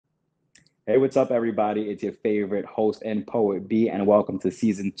Hey, what's up, everybody? It's your favorite host and poet, B, and welcome to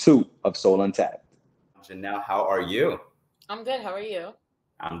season 2 of Soul Untapped. Janelle, how are you? I'm good. How are you?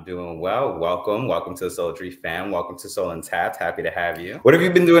 I'm doing well. Welcome to the Souletri fam. Welcome to Soul Untapped. Happy to have you. What have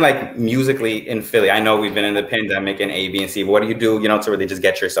you been doing like musically in Philly? I know we've been in the pandemic and A, B, and C, but what do you do, to really just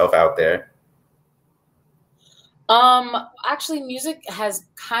get yourself out there? Actually, music has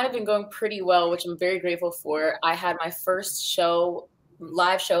kind of been going pretty well, which I'm very grateful for. I had my first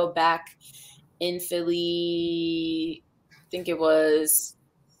live show back in Philly. I think it was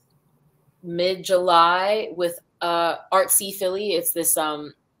mid-July with Artsy Philly. It's this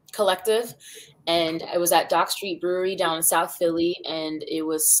collective, and I was at Dock Street Brewery down in South Philly, and it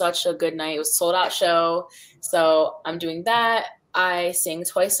was such a good night. It was a sold out show. So I'm doing that. I sing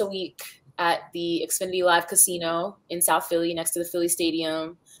twice a week at the Xfinity Live Casino in South Philly next to the Philly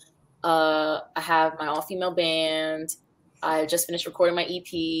Stadium. I have my all-female band. I just finished recording my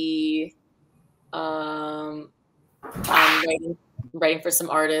EP. I'm writing for some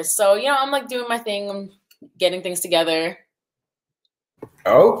artists. So, I'm like doing my thing. I'm getting things together.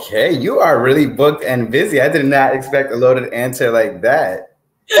 Okay, you are really booked and busy. I did not expect a loaded answer like that.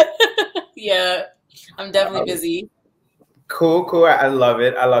 Yeah, I'm definitely busy. Cool. I love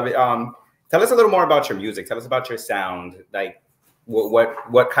it. Tell us a little more about your music. Tell us about your sound. Like,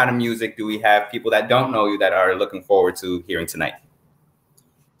 what kind of music do we have? People that don't know you that are looking forward to hearing tonight.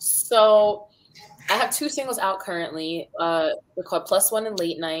 So, I have 2 singles out currently. They're called Plus One and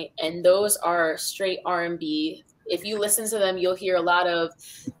Late Night, and those are straight R&B. If you listen to them, you'll hear a lot of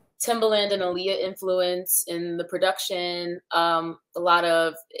Timbaland and Aaliyah influence in the production. A lot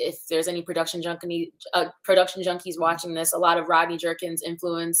of, if there's any production junkies watching this, a lot of Rodney Jerkins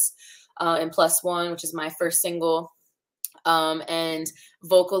influence in Plus One, which is my first single. And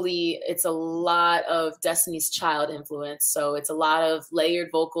vocally, it's a lot of Destiny's Child influence. So it's a lot of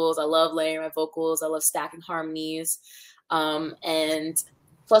layered vocals. I love layering my vocals. I love stacking harmonies. And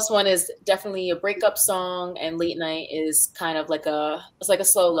Plus One is definitely a breakup song, and Late Night is kind of like a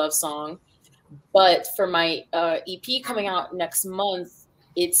slow love song. But for my EP coming out next month,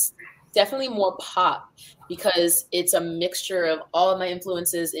 it's definitely more pop because it's a mixture of all of my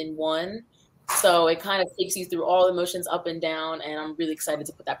influences in one. So it kind of takes you through all emotions up and down, and I'm really excited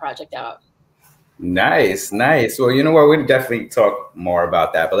to put that project out. Nice. Well, you know what? We'll definitely talk more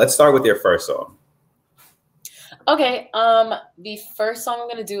about that, but let's start with your first song. Okay, the first song I'm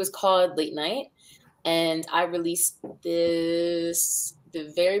gonna do is called Late Night, and I released this the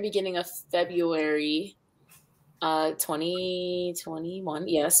very beginning of February, 2021.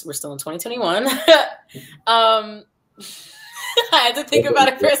 Yes, we're still in 2021. I had to think about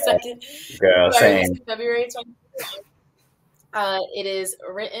it for a second. Girl, same. February 2021. It is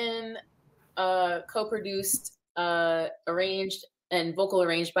written, co-produced, arranged, and vocal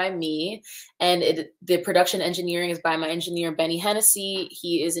arranged by me, and the production engineering is by my engineer Benny Hennessy.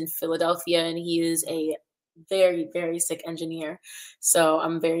 He is in Philadelphia, and he is a very, very sick engineer. So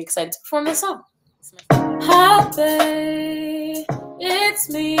I'm very excited to perform this song. Hi, babe, it's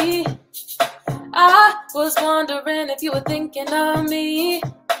me. I was wondering if you were thinking of me.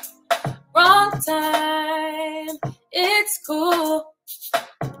 Wrong time, it's cool.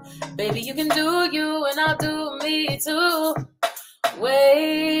 Baby, you can do you and I'll do me too.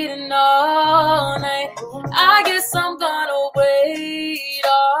 Waiting all night, I guess I'm gonna wait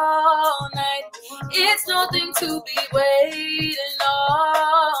all night. It's nothing to be waiting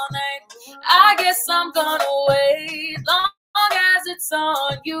all night. I guess I'm gonna wait long as it's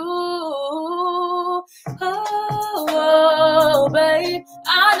on you. Oh, babe,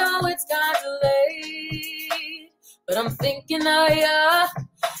 I know it's kinda late, but I'm thinking of ya.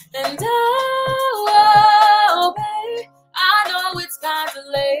 And oh, babe, I know it's kinda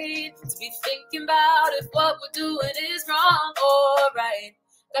late to be thinking about if what we're doing is wrong or right.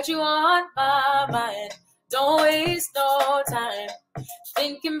 Got you on my mind, don't waste no time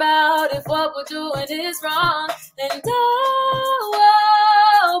thinking about if what we're doing is wrong. And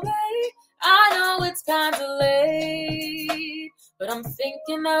oh, babe, I know it's kinda late, but I'm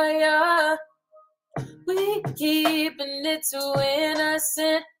thinking of ya. We keeping it too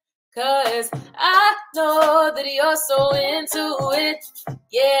innocent, 'cause I know that you're so into it.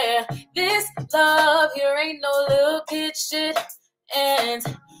 Yeah, this love here ain't no little kid shit. And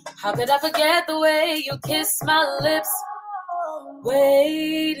how could I forget the way you kiss my lips?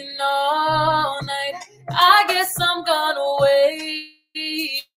 Waiting all night, I guess I'm gonna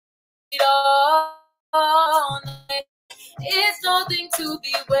wait all night. It's nothing to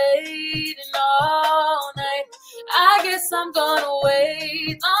be waiting all night. I guess I'm gonna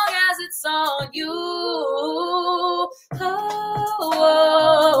wait long as it's on you.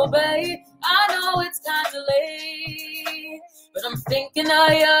 Oh, babe,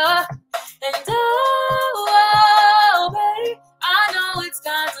 of you. And oh, babe, I know it's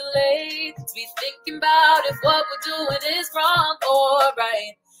kind of late to be thinking about if what we're doing is wrong or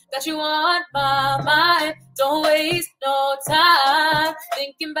right. Got you on my mind, don't waste no time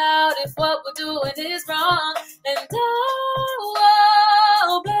thinking about if what we're doing is wrong. And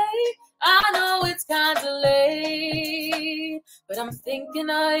oh, babe, I know it's kind of late, but I'm thinking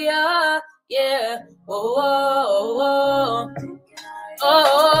of ya, yeah. Oh, oh, oh, oh,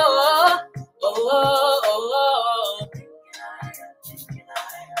 oh, oh, oh,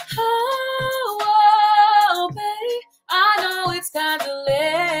 oh, oh, babe, I know it's kind of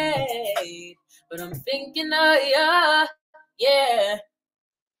late, but I'm thinking of ya, yeah.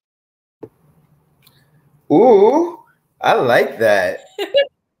 Ooh, I like that.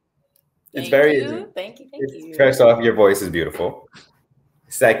 It's Thank you. Thank you. First off, your voice is beautiful.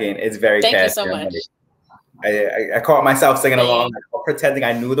 Second, it's very Thank catchy. you so much. I caught myself singing along, pretending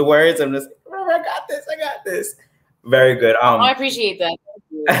I knew the words. I'm just, oh, I got this. Very good. I appreciate that.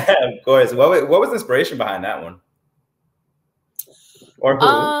 Of course. What was the inspiration behind that one? Or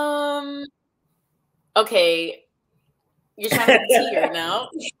who? Okay. You're trying to tea right now.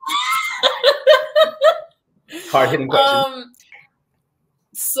 Hard hitting question.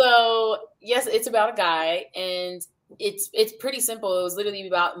 So yes, it's about a guy, and it's pretty simple. It was literally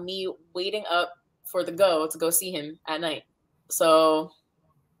about me waiting up for the to go see him at night. So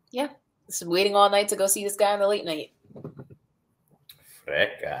yeah, just waiting all night to go see this guy on the late night.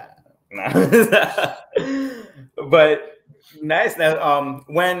 But nice. Now,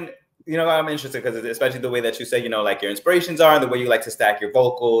 when I'm interested because especially the way that you say, like your inspirations are and the way you like to stack your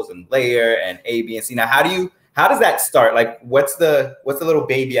vocals and layer and A, B, and C. Now, how does that start? Like, what's the little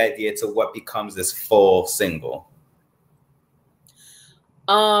baby idea to what becomes this full single?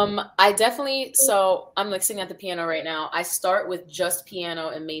 I definitely, so I'm like sitting at the piano right now. I start with just piano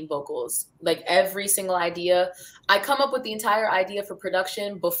and main vocals. Like every single idea, I come up with the entire idea for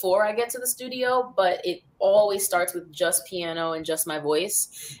production before I get to the studio, but it always starts with just piano and just my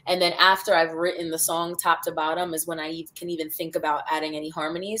voice. And then after I've written the song top to bottom is when I can even think about adding any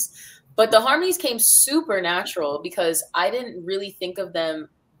harmonies. But the harmonies came super natural because I didn't really think of them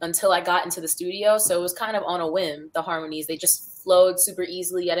until I got into the studio. So it was kind of on a whim, the harmonies. They just flowed super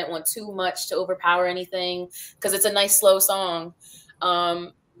easily. I didn't want too much to overpower anything because it's a nice slow song.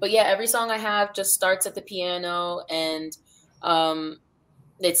 But yeah, every song I have just starts at the piano, and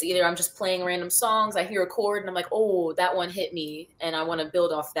it's either I'm just playing random songs, I hear a chord and I'm like, oh, that one hit me and I want to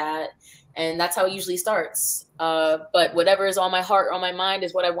build off that. And that's how it usually starts. But whatever is on my heart or on my mind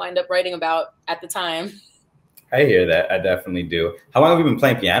is what I wind up writing about at the time. I hear that. I definitely do. How long have you been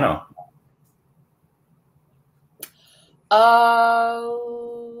playing piano?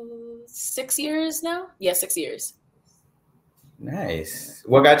 6 years now. Yeah, 6 years. Nice.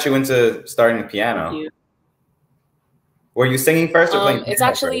 What got you into starting the piano? Thank you. Were you singing first or playing? It's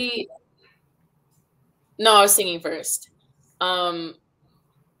actually no, I was singing first.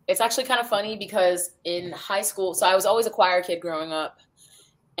 It's actually kind of funny because in high school, so I was always a choir kid growing up,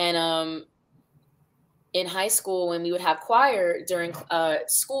 and in high school when we would have choir during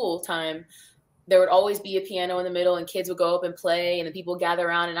school time, there would always be a piano in the middle and kids would go up and play and the people would gather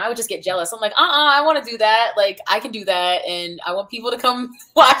around and I would just get jealous. I'm like, I want to do that. Like I can do that. And I want people to come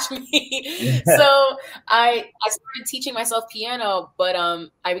watch me. So I started teaching myself piano, but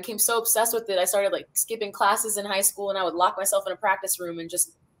I became so obsessed with it. I started like skipping classes in high school and I would lock myself in a practice room and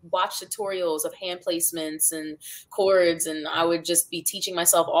just watch tutorials of hand placements and chords. And I would just be teaching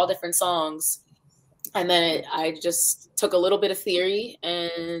myself all different songs. And then I just took a little bit of theory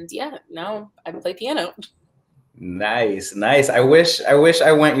and yeah, now I play piano. Nice. I wish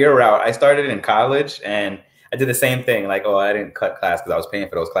I went your route. I started in college and I did the same thing. Like, I didn't cut class because I was paying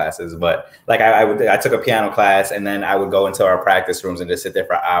for those classes. But like I took a piano class and then I would go into our practice rooms and just sit there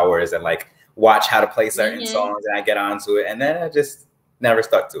for hours and like watch how to play certain songs and I get onto it. And then I just never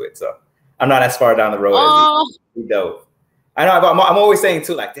stuck to it. So I'm not as far down the road as you. Dope. I know, but I'm always saying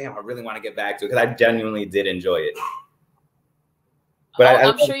too, like, damn, I really want to get back to it because I genuinely did enjoy it. But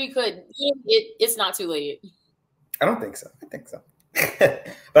I'm sure you could. It's not too late. I don't think so. I think so.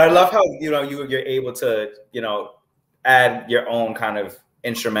 But I love how you're able to add your own kind of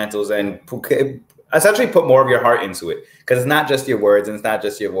instrumentals and essentially put more of your heart into it because it's not just your words and it's not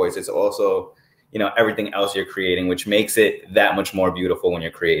just your voice. It's also everything else you're creating, which makes it that much more beautiful when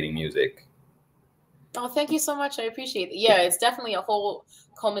you're creating music. Oh, thank you so much. I appreciate it. Yeah, it's definitely a whole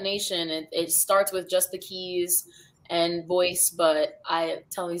culmination. It starts with just the keys and voice, but I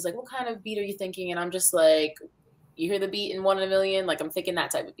tell him, he's like, what kind of beat are you thinking? And I'm just like, You hear the beat in 1 in a Million, like I'm thinking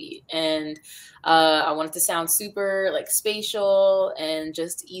that type of beat. And I want it to sound super like spatial and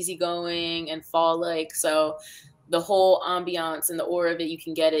just easygoing and fall-like. So the whole ambiance and the aura of it, you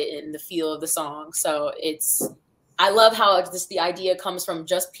can get it in the feel of the song. So I love how just the idea comes from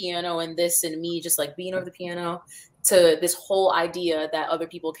just piano and this and me just like being over the piano to this whole idea that other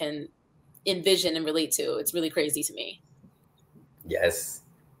people can envision and relate to. It's really crazy to me. Yes.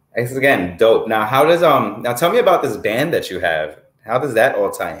 Thanks again. Dope. Now, how does now tell me about this band that you have. How does that all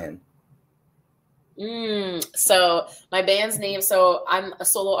tie in? So my band's name, so I'm a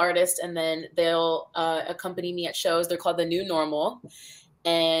solo artist, and then they'll accompany me at shows. They're called The New Normal,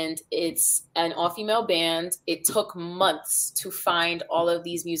 and it's an all-female band. It took months to find all of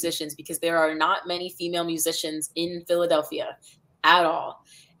these musicians because there are not many female musicians in Philadelphia at all.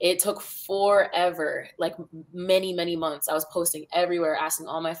 It took forever, like many, many months. I was posting everywhere, asking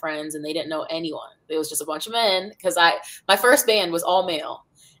all my friends, and they didn't know anyone. It was just a bunch of men because my first band was all male,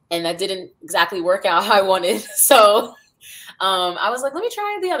 and that didn't exactly work out how I wanted. So I was like, let me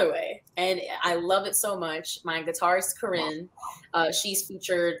try it the other way. And I love it so much. My guitarist, Corinne, she's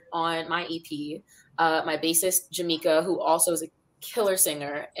featured on my EP. My bassist, Jamaica, who also is a killer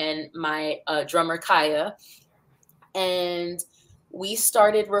singer, and my drummer, Kaya. And we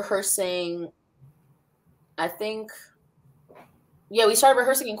started rehearsing, we started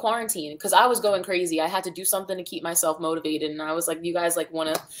rehearsing in quarantine because I was going crazy. I had to do something to keep myself motivated. And I was like, you guys like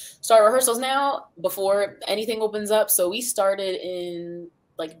want to start rehearsals now before anything opens up? So we started in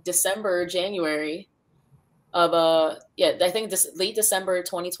like December, January of, I think this late December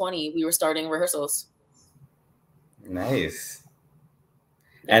 2020, we were starting rehearsals. Nice.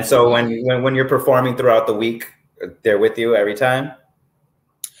 And so when you're performing throughout the week, they're with you every time?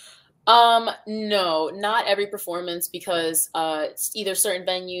 No, not every performance because it's either certain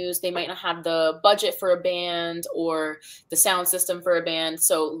venues, they might not have the budget for a band or the sound system for a band.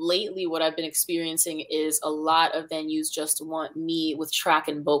 So lately what I've been experiencing is a lot of venues just want me with track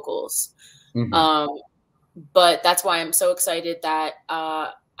and vocals. But that's why I'm so excited that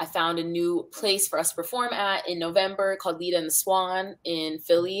I found a new place for us to perform at in November called Lita and the Swan in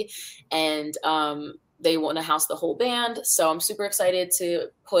Philly. And they want to house the whole band. So I'm super excited to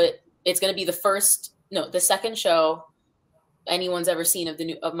it's going to be the second show anyone's ever seen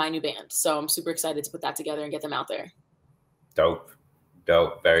of my new band. So I'm super excited to put that together and get them out there. Dope.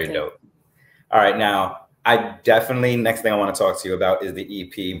 Very dope. All right. Now, next thing I want to talk to you about is the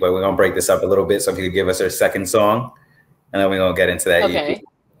EP, but we're going to break this up a little bit. So if you could give us our second song, and then we're going to get into that EP.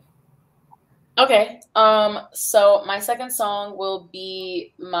 Okay. So my second song will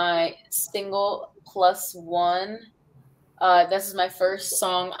be my single Plus One. This is my first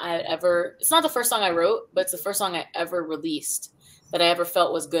song it's not the first song I wrote, but it's the first song I ever released that I ever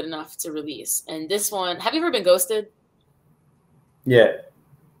felt was good enough to release. And this one, have you ever been ghosted? Yeah.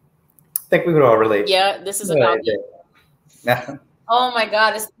 I think we would all relate. Yeah, this is about me. Oh my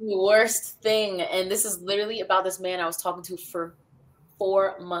God, it's the worst thing. And this is literally about this man I was talking to for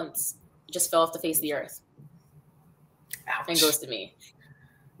 4 months. He just fell off the face of the earth. Ouch. And ghosted me.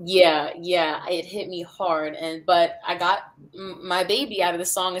 Yeah, it hit me hard. But I got my baby out of the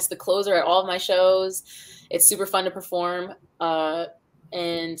song. It's the closer at all of my shows. It's super fun to perform.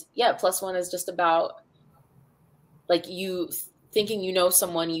 And yeah, Plus One is just about like you thinking you know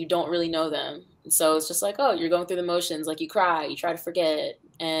someone, you don't really know them. And so it's just like, oh, you're going through the motions, like you cry, you try to forget.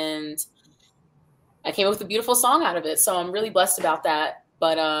 And I came up with a beautiful song out of it. So I'm really blessed about that.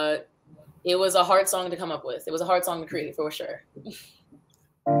 But it was a hard song to come up with. It was a hard song to create for sure.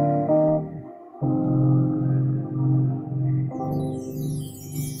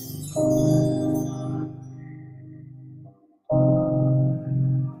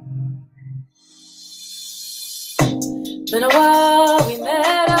 Been a while, we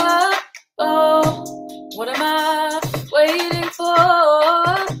met up. Oh, what am I waiting for?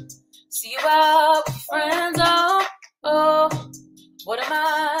 See you out with friends. Oh, what am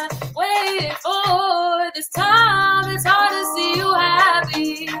I waiting for? This time it's hard to see you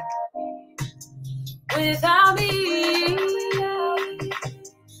happy without me.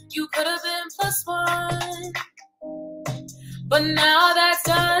 You could have been plus one, but now that's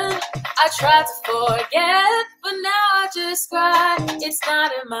done. I tried to forget, but now I just cry. It's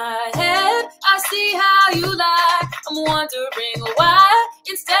not in my head. I see how you lie. I'm wondering why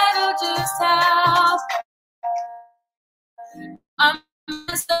instead of just how. I'm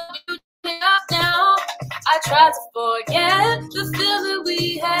messed up, you take off now. I tried to forget the feeling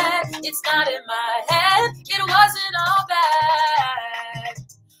we had. It's not in my head. It wasn't all bad.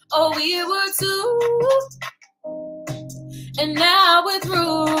 Oh, we were two, and now we're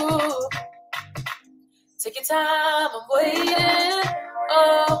through. Take your time, I'm waiting.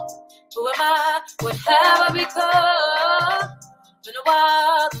 Oh, who am I? What have I become? Been a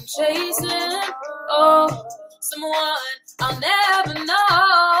while, I'm chasing. Oh, someone I'll never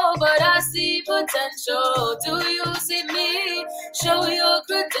know, but I see potential. Do you see me? Show your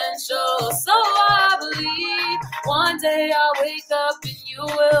credentials. So I believe one day I'll wake up and you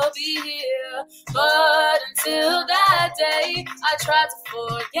will be here. But until that day, I try to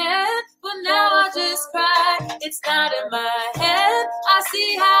forget, but now I just cry. It's not in my head. I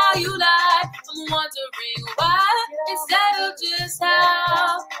see how you lie. I'm wondering why instead of just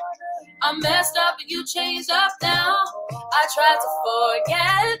how. I messed up and you changed up now. I tried to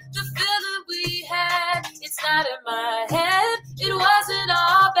forget the feeling we had. It's not in my head. It wasn't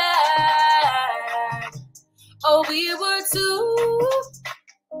all bad. Oh, we were two,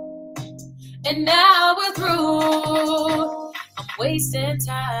 and now we're through. I'm wasting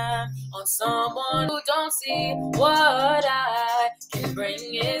time on someone who don't see what I can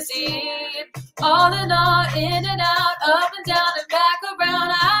bring is deep. All in all, in and out, up and down and back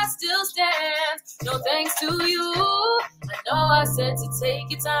around, I still stand. No thanks to you. I know I said to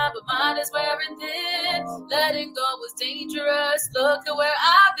take your time, but mine is wearing thin. Letting go was dangerous. Look at where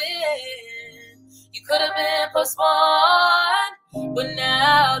I've been. You could have been postponed, but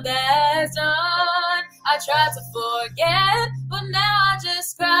now that's done. I tried to forget, but now I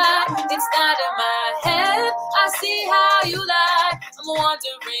just cry. It's not in my head. I see how you lie. I'm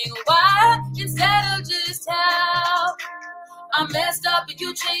wondering why instead of just how. I messed up and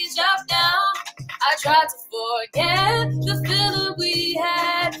you changed up now. I tried to forget the feeling we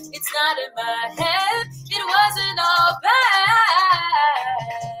had. It's not in my head. It wasn't all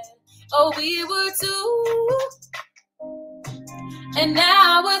bad. Oh, we were two, and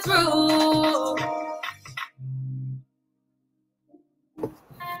now we're through.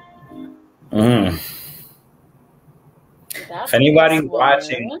 If anybody's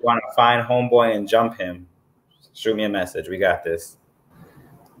watching, want to find Homeboy and jump him, shoot me a message. We got this.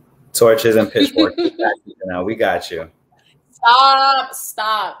 Torches and pitchforks. Now we got you.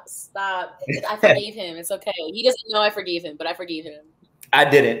 Stop. I forgave him. It's okay. He doesn't know I forgave him, but I forgave him. I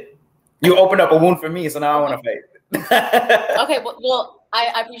didn't. You opened up a wound for me, so now I want to fight. Okay, well,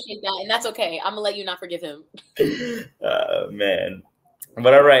 I appreciate that, and that's okay. I'm gonna let you not forgive him. Man.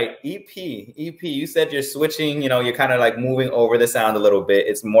 But all right, EP, you said you're switching, you're kind of like moving over the sound a little bit.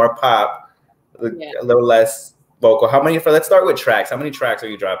 It's more pop, a little less vocal. Let's start with tracks. How many tracks are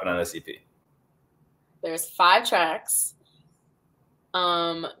you dropping on this EP? There's 5 tracks.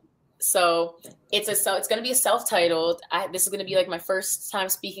 So it's going to be a self-titled. This is going to be like my first time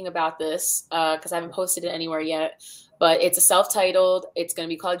speaking about this because I haven't posted it anywhere yet. But it's a self-titled. It's going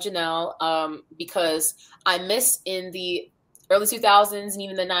to be called Janel because I miss in the early 2000s and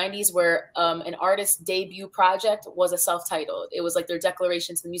even the 90s where an artist's debut project was a self-titled. It was like their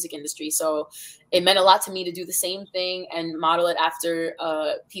declaration to the music industry. So it meant a lot to me to do the same thing and model it after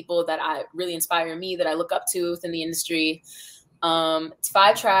people that really inspire me, that I look up to within the industry. It's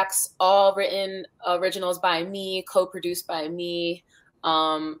 5 tracks, all written originals by me, co-produced by me.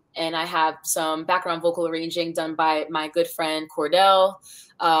 And I have some background vocal arranging done by my good friend Cordell.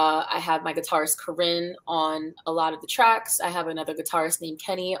 I have my guitarist Corinne on a lot of the tracks. I have another guitarist named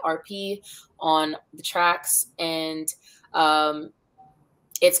Kenny RP on the tracks. And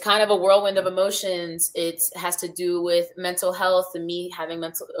it's kind of a whirlwind of emotions. It has to do with mental health and me having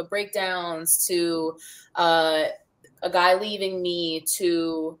mental breakdowns, to a guy leaving me,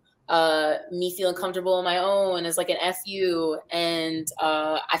 to me feeling comfortable on my own as like an FU. And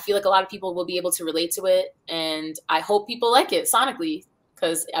I feel like a lot of people will be able to relate to it. And I hope people like it sonically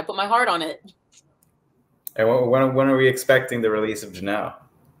because I put my heart on it. And when are we expecting the release of Janel?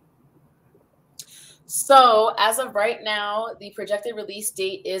 So as of right now, the projected release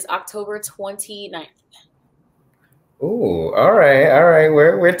date is October 29th. Ooh, all right.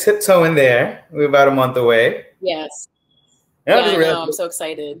 We're tiptoeing there. We're about a month away. Yes. Yeah, I know. I'm so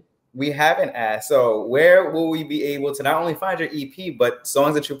excited. We haven't asked. So where will we be able to not only find your EP, but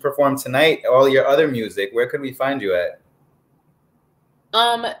songs that you perform tonight, all your other music? Where could we find you at?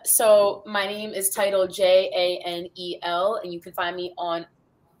 So my name is titled Janel, and you can find me on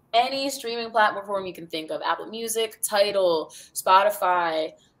any streaming platform you can think of: Apple Music, Tidal,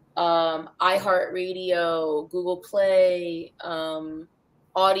 Spotify, iHeartRadio, Google Play,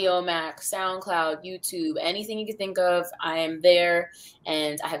 Audio Mac, SoundCloud, YouTube, anything you can think of, I am there.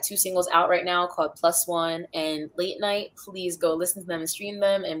 And I have 2 singles out right now called Plus One and Late Night. Please go listen to them and stream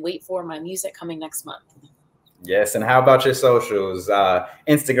them and wait for my music coming next month. Yes. And how about your socials?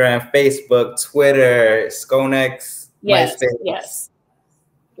 Instagram, Facebook, Twitter, Skonex, yes, MySpace? Yes.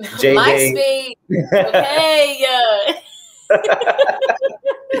 MySpace. Okay.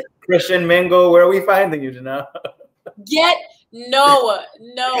 Christian Mingle, where are we finding you, Janelle? No,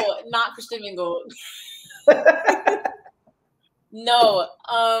 not Christian Mingle. No.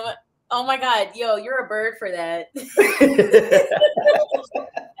 Oh my God, yo, you're a bird for that.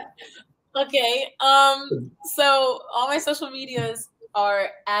 Okay. So all my social medias are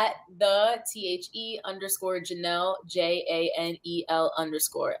at the _Janel,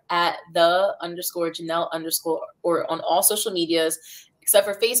 JANEL_ at the _Janel_ or on all social medias except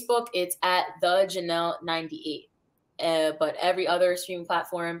for Facebook. It's at the Janel98. But every other streaming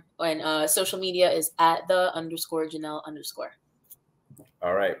platform and social media is at the _Janel_.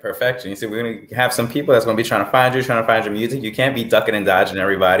 All right, perfection. You see, we're going to have some people that's going to be trying to find your music. You can't be ducking and dodging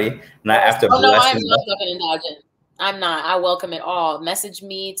everybody. Not after no, I'm not ducking and dodging. I'm not. I welcome it all. Message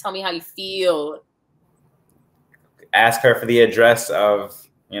me. Tell me how you feel. Ask her for the address of,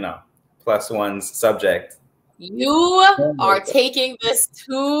 +1's subject. You are taking this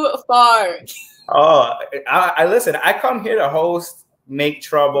too far. Oh, I listen. I come here to host, make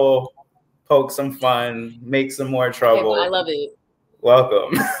trouble, poke some fun, make some more trouble. Okay, I love it.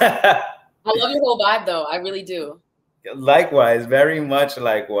 Welcome. I love your whole vibe, though. I really do. Likewise, very much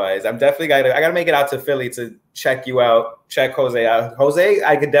likewise. I gotta make it out to Philly to check you out, check Jose out. Jose,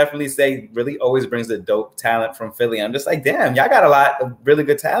 I could definitely say, really always brings the dope talent from Philly. I'm just like, damn, y'all got a lot of really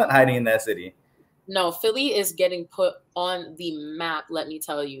good talent hiding in that city. No, Philly is getting put on the map, let me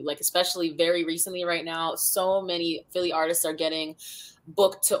tell you. Like, especially very recently right now, so many Philly artists are getting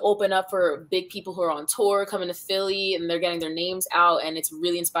booked to open up for big people who are on tour coming to Philly, and they're getting their names out, and it's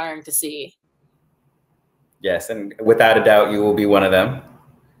really inspiring to see. Yes, and without a doubt, you will be one of them.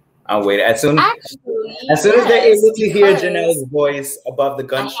 I'll wait. As soon as yes, they're able to hear Janelle's voice above the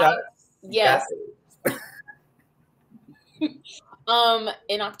gunshot. Yes.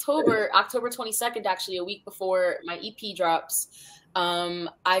 In October 22nd, actually, a week before my EP drops,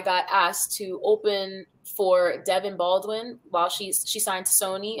 I got asked to open for Devin Baldwin while she signed to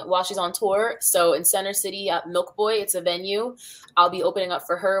Sony while she's on tour. So in Center City at Milk Boy, it's a venue. I'll be opening up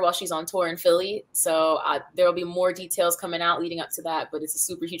for her while she's on tour in Philly. So there will be more details coming out leading up to that, but it's a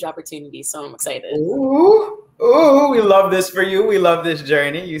super huge opportunity. So I'm excited. Ooh, we love this for you. We love this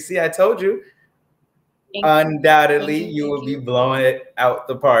journey. You see, I told you. Undoubtedly, you will be blowing it out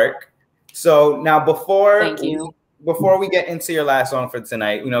the park. So now before we get into your last song for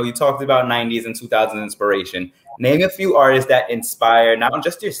tonight, you talked about 90s and 2000s inspiration. Name a few artists that inspire not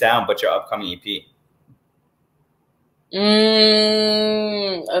just your sound, but your upcoming EP.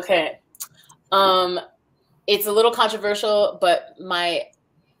 Okay. It's a little controversial, but I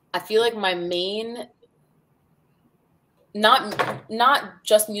feel like my main, not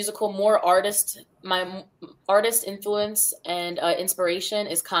just musical, more artist, my artist influence and inspiration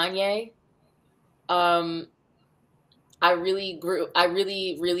is Kanye. I really grew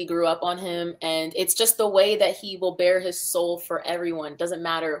up on him, and it's just the way that he will bare his soul for everyone. Doesn't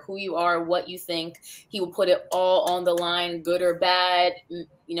matter who you are, what you think, he will put it all on the line, good or bad,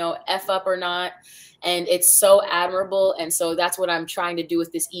 F up or not. And it's so admirable. And so that's what I'm trying to do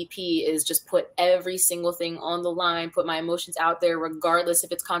with this EP, is just put every single thing on the line, put my emotions out there, regardless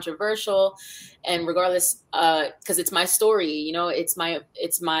if it's controversial, and regardless, because it's my story, it's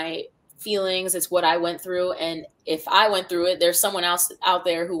my feelings, it's what I went through. And if I went through it, there's someone else out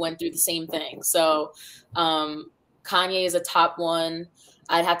there who went through the same thing. So Kanye is a top one.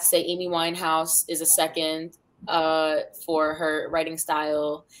 I'd have to say Amy Winehouse is a second for her writing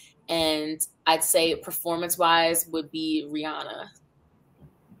style. And I'd say performance-wise would be Rihanna.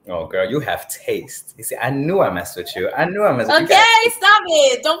 Oh, girl, you have taste. You see, I knew I messed with you. Okay, stop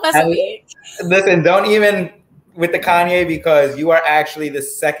it. Don't mess with me. Listen, don't even with the Kanye, because you are actually the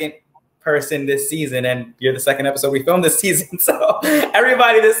second person this season, and you're the second episode we filmed this season. So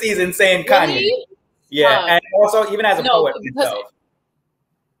everybody this season saying Kanye. Really? Yeah, and also even as a poet himself.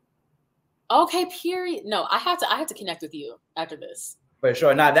 Okay, period. No, I have to connect with you after this. For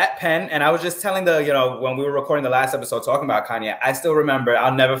sure. Now that pen, and I was just telling when we were recording the last episode talking about Kanye, I still remember,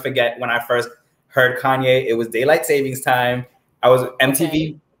 I'll never forget when I first heard Kanye. It was daylight savings time.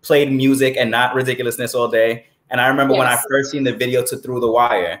 MTV played music and not ridiculousness all day. And I remember when I first seen the video to Through the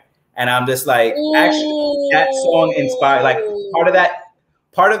Wire, and I'm just like, actually, that song inspired, like part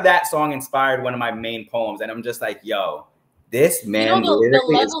of that song inspired one of my main poems. And I'm just like, yo, this man, the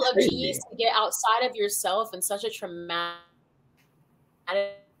level of genius to get outside of yourself in such a traumatic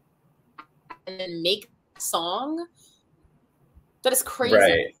and then make a song, that is crazy.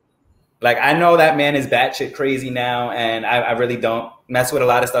 Right. Like, I know that man is batshit crazy now, and I really don't mess with a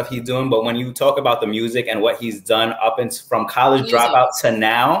lot of stuff he's doing. But when you talk about the music and what he's done up and from college dropout to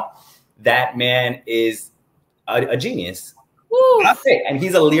now, that man is a genius. And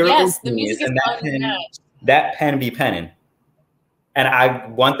he's a lyrical genius, and that pen be penning.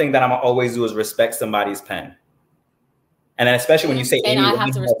 And one thing that I'm always do is respect somebody's pen. And then especially when you say Amy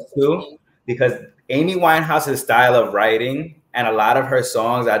Winehouse too, because Amy Winehouse's style of writing and a lot of her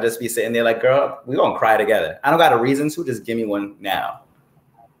songs, I just be sitting there like, girl, we're gonna cry together. I don't got a reason to, just give me one now.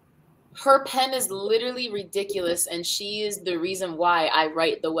 Her pen is literally ridiculous, and she is the reason why I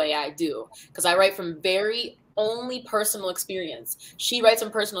write the way I do, because I write from very only personal experience. She writes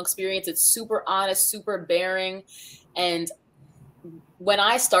from personal experience. It's super honest, super bearing. And when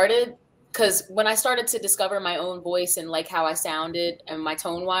I started to discover my own voice and like how I sounded and my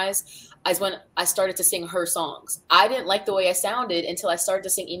tone wise, is when I started to sing her songs. I didn't like the way I sounded until I started to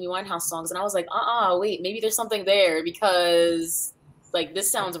sing Amy Winehouse songs, and I was like, wait, maybe there's something there, because like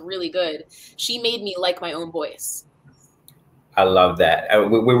this sounds really good. She made me like my own voice. I love that.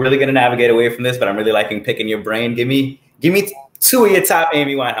 We're really gonna navigate away from this, but I'm really liking picking your brain. Give me 2 of your top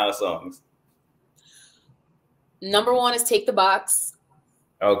Amy Winehouse songs. Number 1 is Take the Box.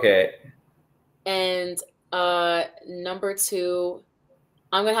 Okay. And number 2,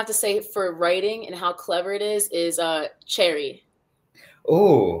 I'm gonna have to say, for writing and how clever it is Cherry.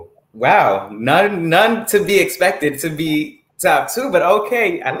 Oh, wow. None to be expected to be top 2, but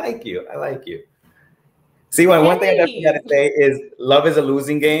okay. I like you. See, one thing I definitely gotta say is love is a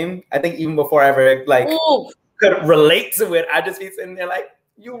losing game. I think even before I ever could relate to it, I just be sitting there like,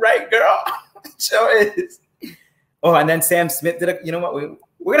 you right, girl. Sure is. Oh, and then Sam Smith did you know what?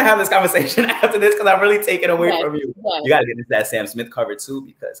 We're gonna have this conversation after this, because I'm really taking away from you. You gotta get into that Sam Smith cover too,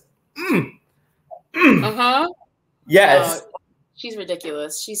 because yes. She's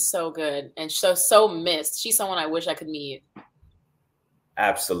ridiculous. She's so good and so missed. She's someone I wish I could meet.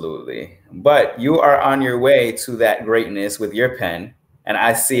 Absolutely. But you are on your way to that greatness with your pen, and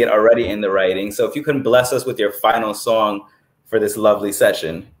I see it already in the writing. So if you can bless us with your final song for this lovely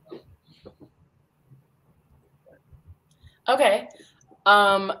session. Okay.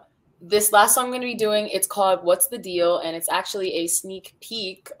 This last song I'm going to be doing, it's called What's the Deal? And it's actually a sneak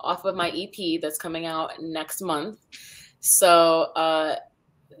peek off of my EP that's coming out next month. So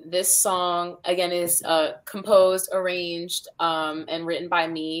this song, again, is composed, arranged, and written by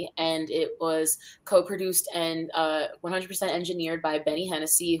me. And it was co-produced and 100% engineered by Benny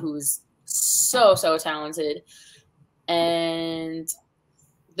Hennessy, who's so talented. And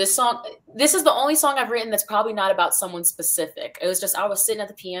this is the only song I've written that's probably not about someone specific. It was just, I was sitting at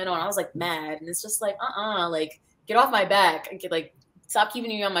the piano and I was like mad. And it's just like, like, get off my back. Like, stop keeping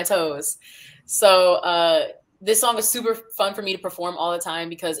me on my toes. So this song is super fun for me to perform all the time,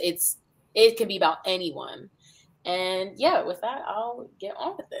 because it can be about anyone. And yeah, with that, I'll get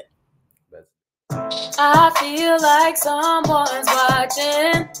on with it. I feel like someone's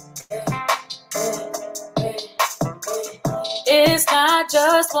watching. It's not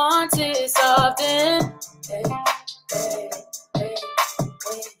just once, it's often.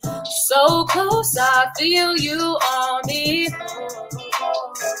 So close, I feel you on me.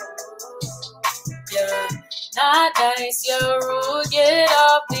 Yeah, not nice, you're rude, get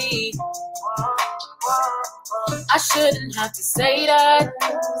off me. I shouldn't have to say that.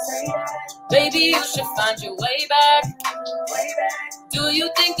 Baby, you should find your way back. Do you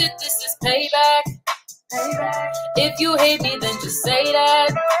think that this is payback? If you hate me, then just say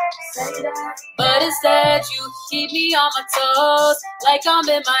that. But instead, you keep me on my toes, like I'm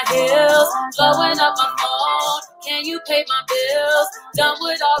in my heels, blowing up my phone. Can you pay my bills? Done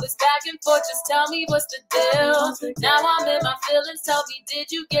with all this back and forth, just tell me what's the deal. Now I'm in my feelings, tell me,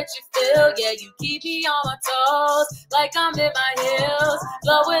 did you get your fill? Yeah, you keep me on my toes, like I'm in my heels,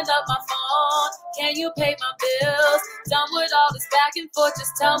 blowing up my phone. Can you pay my bills? Done with all this back and forth,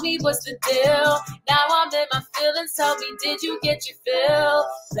 just tell me what's the deal. Now I'm in my feelings, tell me, did you get your fill?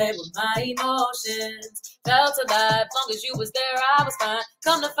 Play with my emotions, felt alive, long as you was there I was fine.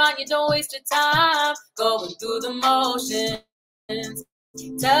 Come to find you don't waste your time going through the motions,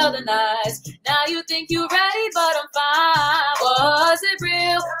 tell the lies. Now you think you're ready, but I'm fine. Was it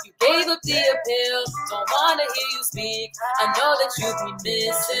real? You gave up the appeal, don't wanna hear you speak. I know that you be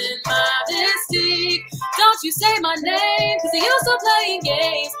missing my mystique. Don't you say my name, cause you're still playing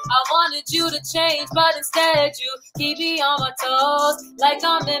games. I wanted you to change, but instead you keep me on my toes, like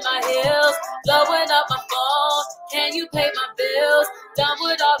I'm in my heels, blowing up my phone. Can you pay my bills? Done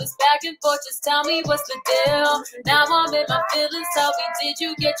with all this back and forth, just tell me what's the deal. Now I'm in my feelings, tell me, did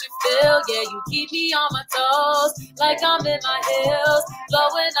you get your fill? Yeah, you keep me on my toes, like I'm in my heels,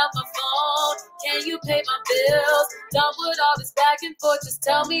 blowing up my phone. Can you pay my bills? Done with all this back and forth, just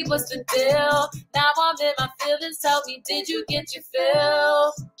tell me what's the deal. Now I'm in my feelings, tell me, did you get your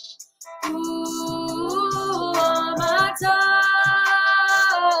fill? Ooh, on my toes.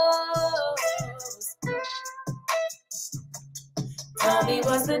 Tell me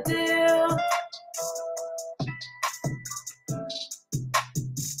what's the deal.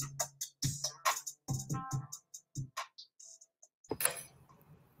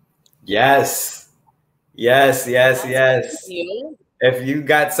 Yes. Yes, yes, yes. You. If you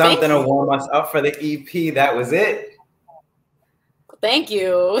got something to warm us up for the EP, that was it. Thank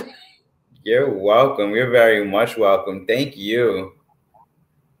you. You're welcome. You're very much welcome. Thank you.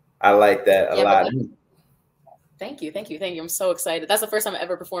 I like that a lot. Thank you. Thank you. Thank you. I'm so excited. That's the first time I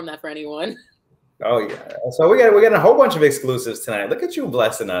ever performed that for anyone. Oh yeah. So we're getting a whole bunch of exclusives tonight. Look at you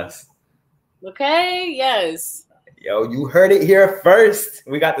blessing us. Okay. Yes. Yo, you heard it here first.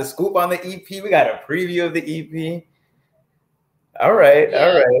 We got the scoop on the EP. We got a preview of the EP. All right. Yeah,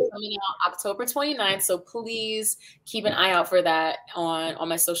 all right. Coming out October 29th. So please keep an eye out for that on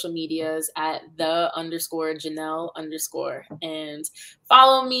my social medias at _Janel_ and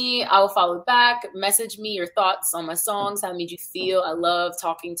follow me. I will follow back. Message me your thoughts on my songs, how it made you feel. I love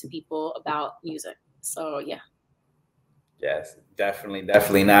talking to people about music. So yeah. Yes, definitely,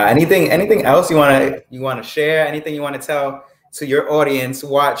 definitely. Now, anything else you want to share? Anything you want to tell to your audience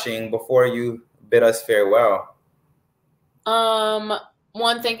watching before you bid us farewell? One,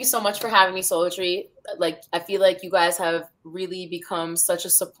 thank you so much for having me, Souletri. Like, I feel like you guys have really become such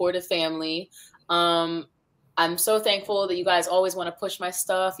a supportive family. I'm so thankful that you guys always want to push my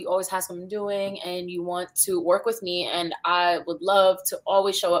stuff. You always have something doing and you want to work with me. And I would love to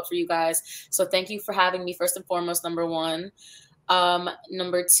always show up for you guys. So thank you for having me, first and foremost, number one.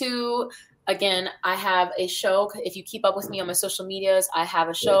 Number two, again, I have a show. If you keep up with me on my social medias, I have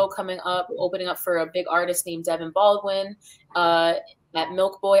a show coming up, opening up for a big artist named Devin Baldwin at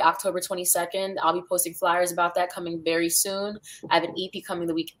Milk Boy, October 22nd. I'll be posting flyers about that coming very soon. I have an EP coming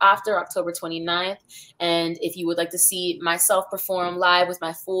the week after, October 29th. And if you would like to see myself perform live with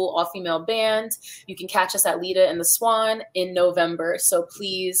my full all-female band, you can catch us at Lita and the Swan in November. So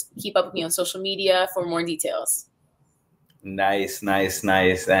please keep up with me on social media for more details. Nice, nice,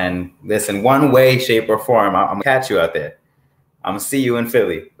 nice. And listen, one way, shape, or form, I'm gonna catch you out there. I'm gonna see you in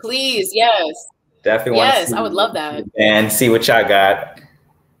Philly. Please, yes. Definitely want to see I would love that. And see what y'all got.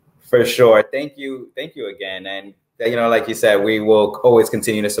 For sure. Thank you again. And like you said, we will always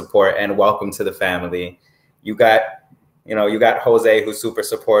continue to support and welcome to the family. You got Jose, who's super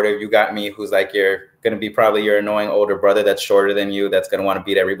supportive. You got me, who's like you're gonna be probably your annoying older brother that's shorter than you, that's gonna want to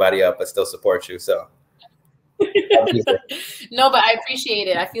beat everybody up but still support you. So no, but I appreciate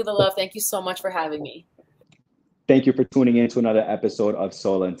it. I feel the love. Thank you so much for having me. Thank you for tuning in to another episode of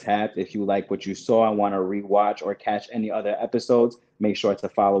Soul Untapped. If you like what you saw and want to rewatch or catch any other episodes, make sure to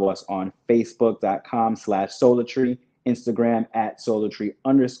follow us on Facebook.com/Souletri, Instagram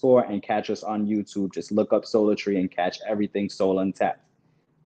 @Souletri_, and catch us on YouTube. Just look up Souletri and catch everything Soul Untapped.